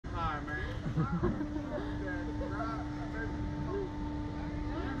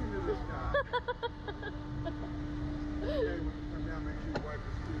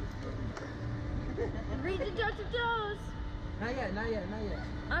Reach and touch your toes. Not yet, not yet, not yet.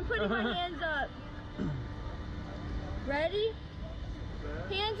 I'm putting my hands up. Ready?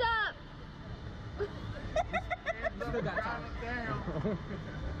 Hands up. Still got time.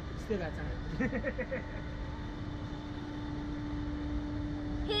 Still got time.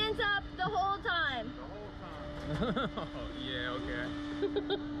 Hands up the whole time. The whole time. Oh, yeah, okay.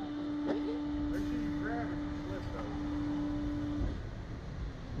 Make sure you grab it and flip those.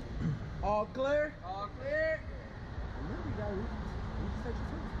 All clear? All clear. Remember, you gotta reach touch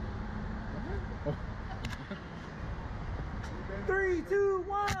your toes. 3, 2, 1.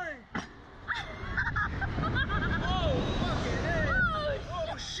 Oh, fucking hey.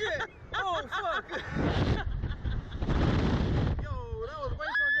 Oh, shit. Oh, fuck. Yo, that was way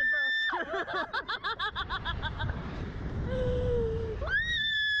fucking fast.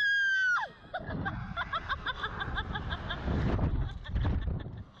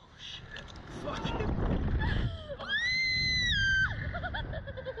 Oh, shit. Fucking.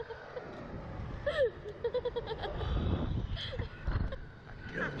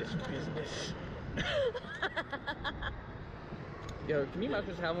 I love this business. Yo, can you imagine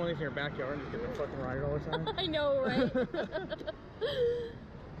just having one of these in your backyard and just getting fucking ride all the time? I know, right?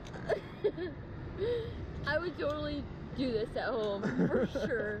 I would totally do this at home, for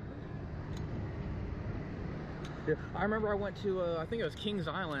sure. Yeah, I remember I went to, I think it was Kings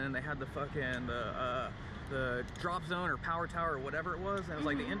Island, and they had the fucking, the drop zone or power tower or whatever it was, and it was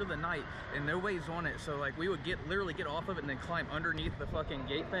like the end of the night, and nobody's on it, so like we would literally get off of it and then climb underneath the fucking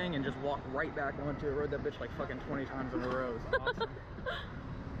gate thing and just walk right back onto it. Rode that bitch like fucking 20 times in a row. It was awesome.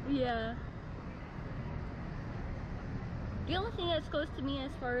 Yeah. The only thing that's close to me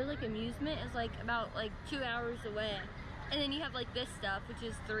as far as like amusement is like about like 2 hours away. And then you have like this stuff, which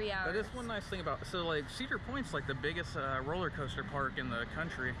is 3 hours. That is one nice thing about, so like Cedar Point's like the biggest roller coaster park in the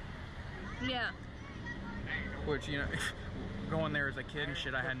country. Yeah. Which, you know, going there as a kid and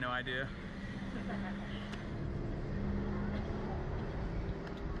shit, I had no idea.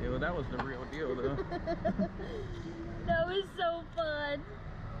 Yeah, well, that was the real deal, though. That was so fun.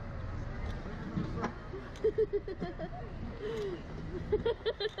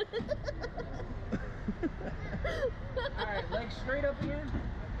 Alright, legs straight up again.